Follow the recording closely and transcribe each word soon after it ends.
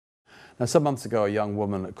Now, some months ago, a young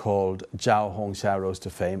woman called Zhao Hongxia rose to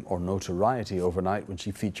fame or notoriety overnight when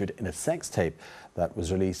she featured in a sex tape that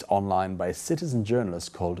was released online by a citizen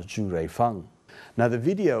journalist called Zhu Ruifeng. Now, the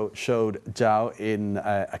video showed Zhao in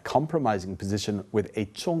a compromising position with a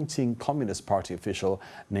Chongqing Communist Party official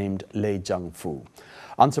named Lei Zhengfu.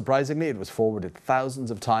 Unsurprisingly, it was forwarded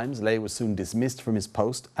thousands of times. Lei was soon dismissed from his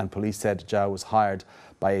post, and police said Zhao was hired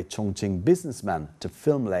by a Chongqing businessman to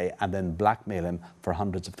film Lei and then blackmail him for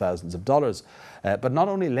hundreds of thousands of dollars. But not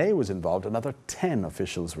only Lei was involved, another 10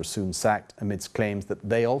 officials were soon sacked amidst claims that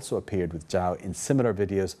they also appeared with Zhao in similar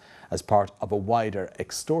videos as part of a wider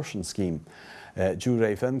extortion scheme. Zhu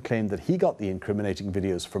Ruifen claimed that he got the incriminating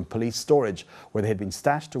videos from police storage where they had been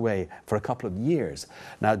stashed away for a couple of years.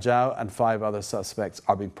 Now, Zhao and 5 other suspects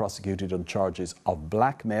are being prosecuted on charges of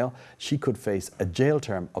blackmail. She could face a jail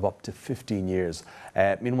term of up to 15 years.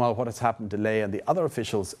 Meanwhile, what has happened to Lei and the other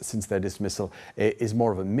officials since their dismissal is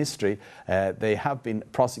more of a mystery. They have been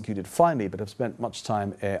prosecuted finally, but have spent much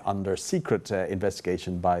time under secret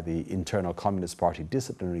investigation by the internal Communist Party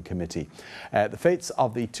Disciplinary Committee. The fates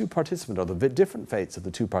of the two participants, or the different fates of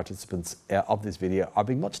the two participants of this video, are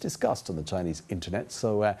being much discussed on the Chinese internet.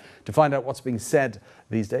 So to find out what's being said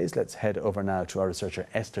these days, let's head over now to our researcher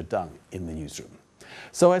Esther Dung in the newsroom.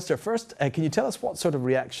 So Esther, first, can you tell us what sort of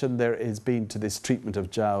reaction there has been to this treatment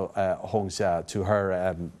of Zhao Hongxia, to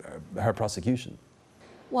her prosecution?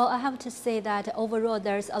 Well, I have to say that overall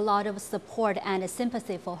there's a lot of support and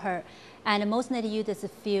sympathy for her, and most net users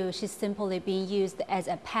feel she's simply being used as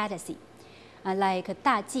a patsy. Like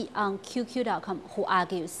Daji on QQ.com, who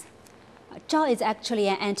argues, Zhao is actually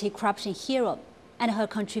an anti-corruption hero, and her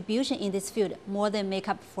contribution in this field more than make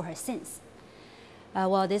up for her sins.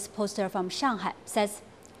 While this poster from Shanghai says,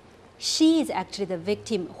 she is actually the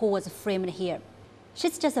victim who was framed here.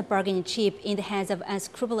 She's just a bargaining chip in the hands of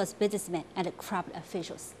unscrupulous businessmen and corrupt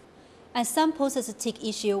officials. And some posters take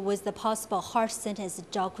issue with the possible harsh sentence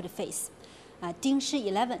Zhao could face. Dingshi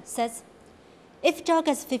 11 says, if Zhao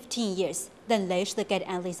gets 15 years, then Lei should get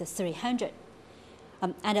at least 300.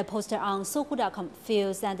 And a poster on Sohu.com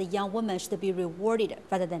feels that the young woman should be rewarded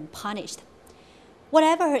rather than punished.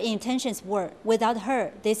 Whatever her intentions were, without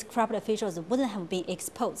her, these corrupt officials wouldn't have been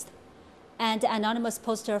exposed. And an anonymous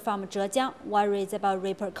poster from Zhejiang worries about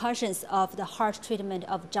repercussions of the harsh treatment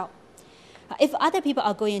of Zhao. If other people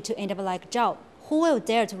are going to end up like Zhao, who will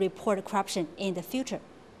dare to report corruption in the future?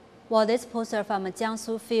 While this poster from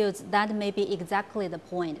Jiangsu feels that may be exactly the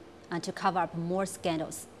point, to cover up more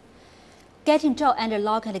scandals. Getting Zhao under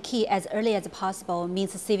lock and key as early as possible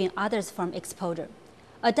means saving others from exposure.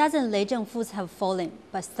 A dozen Lei Zhengfus have fallen,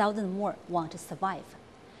 but thousands more want to survive.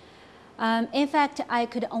 In fact, I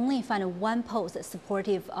could only find one post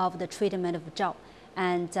supportive of the treatment of Zhao,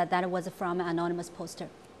 and that was from an anonymous poster.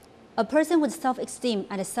 A person with self-esteem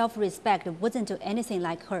and self-respect wouldn't do anything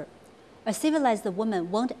like her. A civilized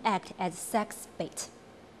woman won't act as sex bait.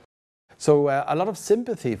 So a lot of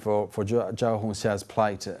sympathy for Zhao Hongxia's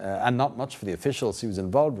plight, and not much for the officials he was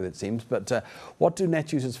involved with, it seems. But what do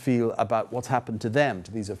net users feel about what's happened to them,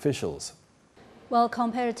 to these officials? Well,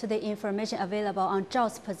 compared to the information available on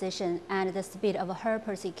Zhao's position and the speed of her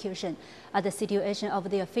persecution, the situation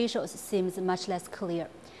of the officials seems much less clear.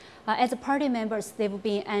 As party members, they've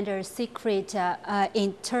been under secret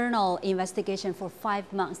internal investigation for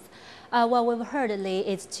 5 months. While we've heard Lei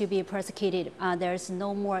is to be prosecuted, there's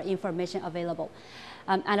no more information available.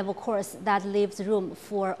 And of course, that leaves room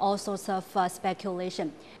for all sorts of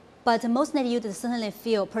speculation. But most net users certainly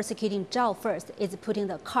feel persecuting Zhao first is putting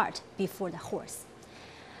the cart before the horse.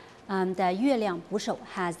 The Yueliang Bushou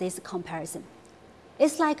has this comparison.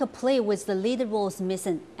 It's like a play with the lead roles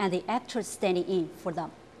missing and the actors standing in for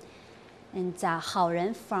them. And 好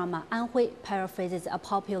人 from Anhui paraphrases a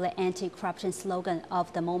popular anti-corruption slogan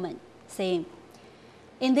of the moment, saying,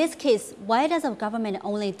 in this case, why does the government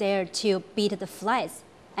only dare to beat the flies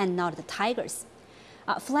and not the tigers?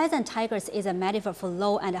 Flies and tigers is a metaphor for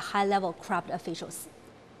low and high-level corrupt officials.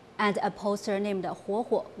 And a poster named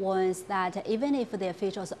Huohuo warns that even if the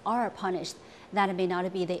officials are punished, that may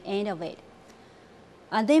not be the end of it.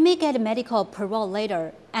 They may get medical parole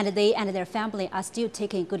later, and they and their family are still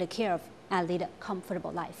taken good care of and lead a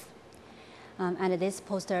comfortable life. And this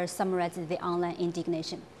poster summarizes the online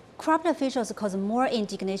indignation. Corrupt officials cause more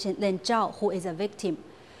indignation than Zhao, who is a victim.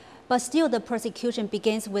 But still, the persecution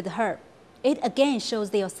begins with her. It again shows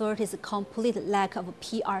the authorities' complete lack of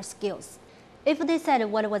PR skills. If they said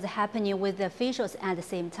what was happening with the officials at the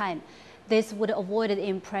same time, this would avoid the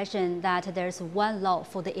impression that there's one law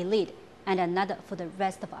for the elite and another for the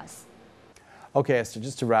rest of us. Okay, Esther,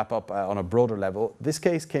 just to wrap up on a broader level, this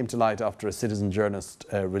case came to light after a citizen journalist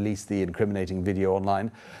released the incriminating video online.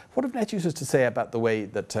 What have net users to say about the way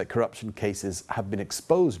that corruption cases have been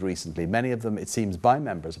exposed recently, many of them, it seems, by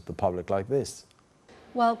members of the public like this?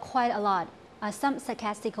 Well, quite a lot. Some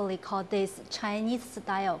sarcastically call this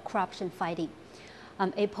Chinese-style corruption fighting.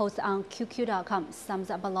 A post on QQ.com sums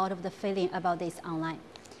up a lot of the feeling about this online.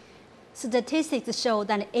 Statistics show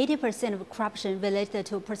that 80% of corruption related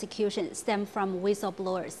to prosecution stem from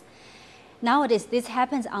whistleblowers. Nowadays, this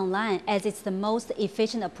happens online as it's the most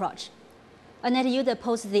efficient approach. A net user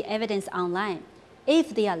posts the evidence online.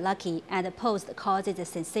 If they are lucky and the post causes a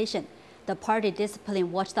sensation, the party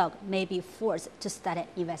discipline watchdog may be forced to start an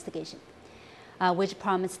investigation, which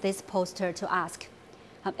prompts this poster to ask,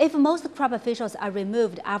 if most corrupt officials are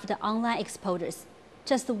removed after online exposures,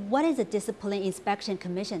 just what is the Discipline Inspection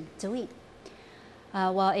Commission doing?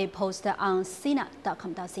 Well, a poster on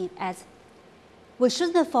Sina.com.cn adds, we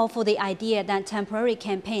shouldn't fall for the idea that temporary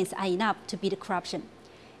campaigns are enough to beat corruption.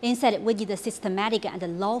 Instead, we need systematic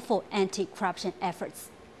and lawful anti-corruption efforts.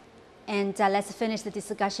 And let's finish the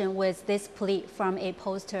discussion with this plea from a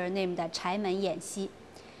poster named Chaimen Yanxi.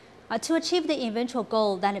 To achieve the eventual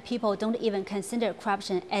goal that people don't even consider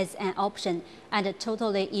corruption as an option and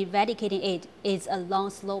totally eradicating it is a long,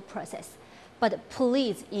 slow process. But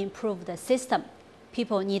please improve the system.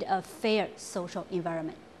 People need a fair social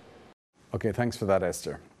environment. Okay, thanks for that,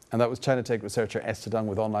 Esther. And that was China Take researcher Esther Dung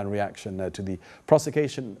with online reaction to the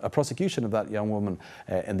prosecution of that young woman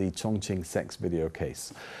in the Chongqing sex video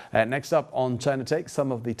case. Next up on China Take,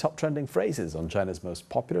 some of the top trending phrases on China's most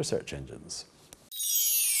popular search engines.